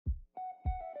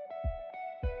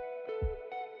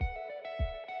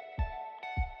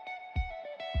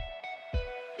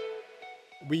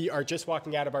We are just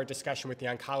walking out of our discussion with the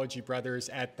Oncology brothers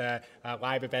at the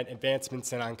live event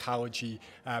Advancements in Oncology,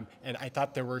 and I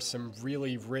thought there were some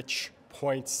really rich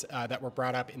points that were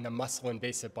brought up in the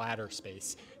muscle-invasive bladder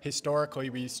space. Historically,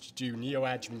 we used to do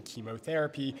neoadjuvant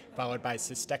chemotherapy, followed by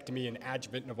cystectomy and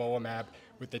adjuvant nivolumab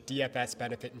with the DFS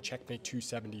benefit in Checkmate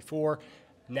 274.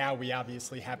 Now we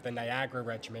obviously have the NIAGARA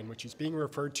regimen, which is being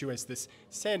referred to as this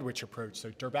sandwich approach,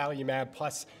 so durvalumab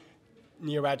plus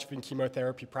neoadjuvant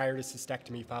chemotherapy prior to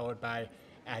cystectomy, followed by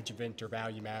adjuvant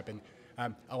durvalumab. And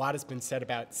a lot has been said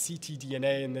about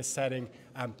ctDNA in this setting.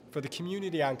 For the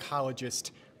community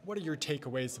oncologist, what are your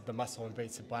takeaways of the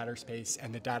muscle-invasive bladder space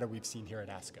and the data we've seen here at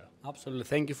ASCO? Absolutely.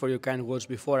 Thank you for your kind words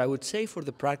before. I would say for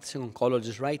the practicing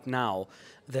oncologists right now,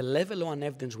 the level of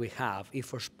evidence we have is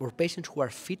for patients who are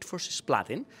fit for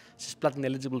cisplatin,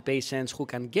 cisplatin-eligible patients who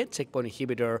can get checkpoint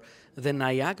inhibitor, the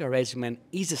NIAGARA regimen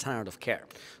is the standard of care.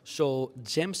 So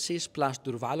gemcis plus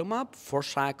durvalumab, 4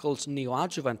 cycles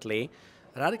neoadjuvantly,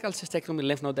 radical cystectomy,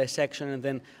 lymph node dissection, and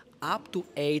then up to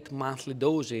 8 monthly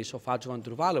doses of adjuvant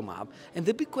durvalumab. And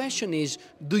the big question is,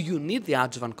 do you need the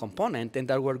adjuvant component? And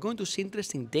we're going to see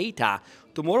interesting data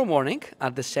tomorrow morning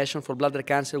at the session for bladder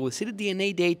cancer with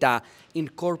ctDNA data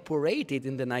incorporated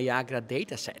in the NIAGARA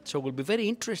data set. So it will be very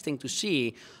interesting to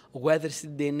see whether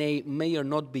ctDNA may or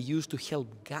not be used to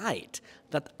help guide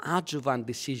that adjuvant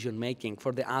decision-making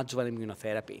for the adjuvant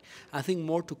immunotherapy. I think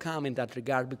more to come in that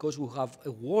regard because we have a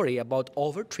worry about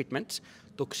overtreatment,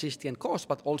 toxicity and cost,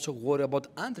 but also worry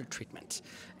about undertreatment.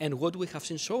 And what we have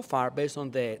seen so far, based on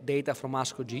the data from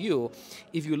ASCO GU,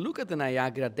 if you look at the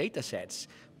NIAGARA data sets,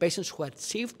 patients who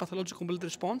achieved pathological complete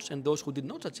response and those who did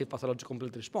not achieve pathological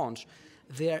complete response,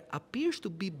 there appears to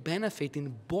be benefit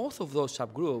in both of those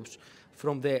subgroups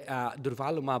from the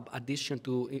durvalumab addition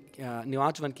to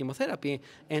neoadjuvant chemotherapy,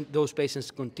 and those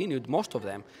patients continued, most of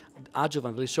them,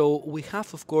 adjuvantly. So we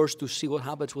have, of course, to see what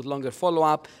happens with longer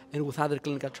follow-up and with other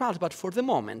clinical trials, but for the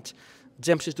moment,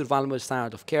 gemcis durvalumab is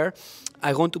standard of care.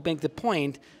 I want to make the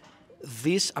point,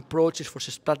 this approach is for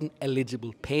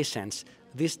cisplatin-eligible patients.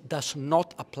 This does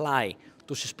not apply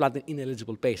to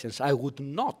cisplatin-ineligible patients. I would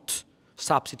not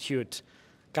substitute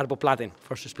carboplatin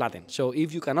for cisplatin. So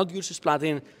if you cannot use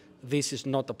cisplatin, this is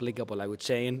not applicable, I would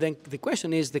say. And then the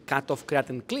question is the cutoff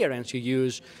creatinine clearance you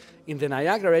use. In the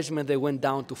NIAGARA regimen, they went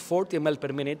down to 40 ml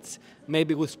per minute,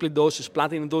 maybe with split dose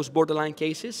cisplatin in those borderline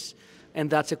cases.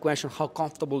 And that's a question how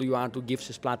comfortable you are to give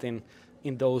cisplatin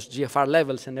in those GFR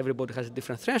levels, and everybody has a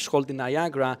different threshold. In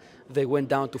NIAGARA, they went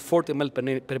down to 40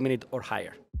 ml per minute or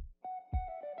higher.